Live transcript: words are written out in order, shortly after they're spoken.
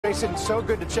Jason, so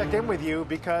good to check in with you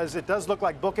because it does look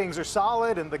like bookings are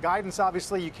solid and the guidance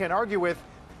obviously you can't argue with.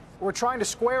 We're trying to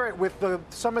square it with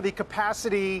some of the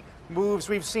capacity moves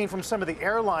we've seen from some of the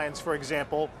airlines, for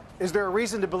example. Is there a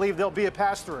reason to believe there'll be a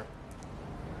pass-through?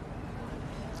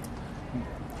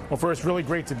 Well, first, really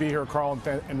great to be here, Carl,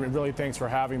 and really thanks for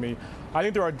having me. I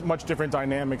think there are much different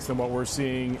dynamics than what we're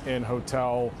seeing in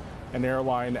hotel and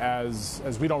airline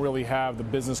as we don't really have the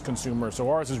business consumer. So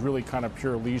ours is really kind of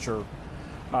pure leisure.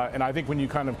 And I think when you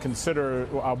kind of consider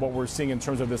what we're seeing in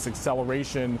terms of this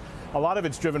acceleration, a lot of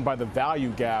it's driven by the value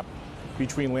gap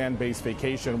between land-based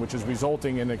vacation, which is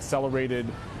resulting in accelerated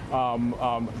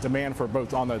demand for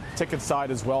both on the ticket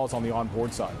side as well as on the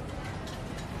onboard side.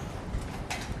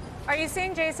 Are you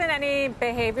seeing, Jason, any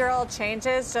behavioral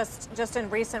changes just in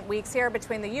recent weeks here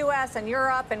between the U.S. and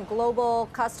Europe and global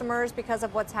customers because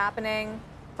of what's happening,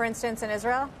 for instance, in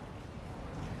Israel?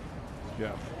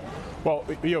 Yeah. Well,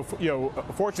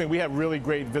 fortunately, we have really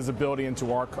great visibility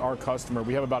into our customer.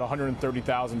 We have about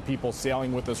 130,000 people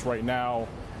sailing with us right now,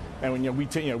 and we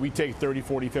take 30,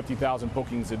 40, 50,000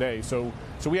 bookings a day. So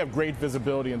we have great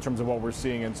visibility in terms of what we're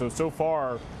seeing, and so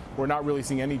far we're not really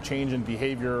seeing any change in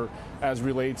behavior as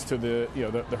relates to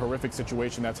the horrific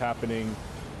situation that's happening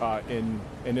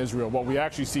in Israel. What we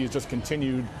actually see is just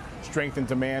continued strength in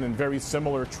demand and very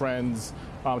similar trends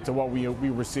to what we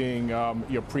were seeing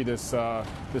pre this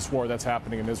war that's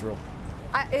happening in Israel.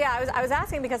 I was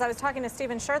asking because I was talking to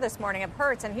Stephen Scher this morning of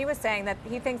Hertz, and he was saying that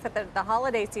he thinks that the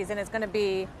holiday season is going to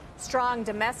be strong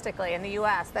domestically in the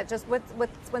U.S., that just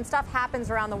when stuff happens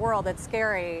around the world that's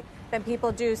scary, then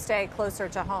people do stay closer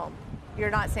to home.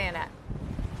 You're not saying that?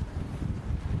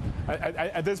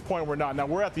 At this point, we're not. Now,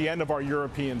 we're at the end of our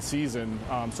European season,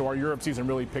 so our Europe season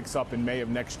really picks up in May of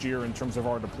next year in terms of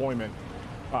our deployment.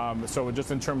 So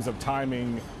just in terms of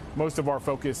timing, most of our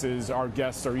focus is our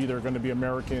guests are either going to be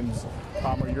Americans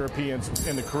or Europeans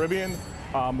in the Caribbean,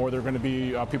 or they're going to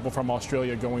be people from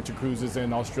Australia going to cruises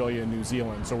in Australia and New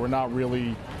Zealand. So we're not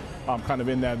really kind of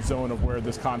in that zone of where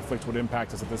this conflict would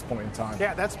impact us at this point in time.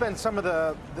 Yeah, that's been some of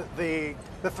the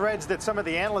threads that some of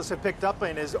the analysts have picked up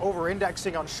in, is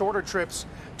over-indexing on shorter trips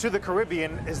to the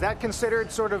Caribbean. Is that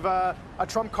considered sort of a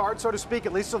trump card, so to speak,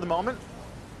 at least for the moment?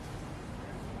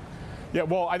 Yeah,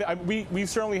 well, we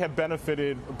certainly have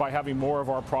benefited by having more of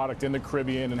our product in the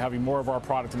Caribbean and having more of our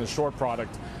product in the short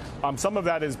product. Some of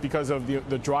that is because of the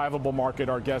drivable market,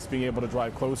 our guests being able to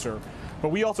drive closer. But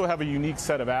we also have a unique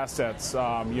set of assets.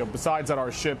 Besides that,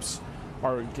 our ships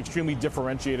are extremely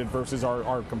differentiated versus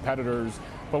our competitors.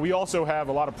 But we also have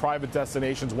a lot of private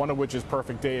destinations, one of which is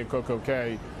Perfect Day at Coco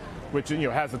Cay, which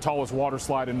has the tallest water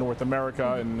slide in North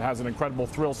America and has an incredible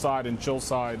thrill side and chill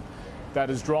side that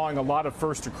is drawing a lot of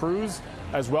first to cruise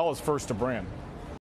as well as first to brand.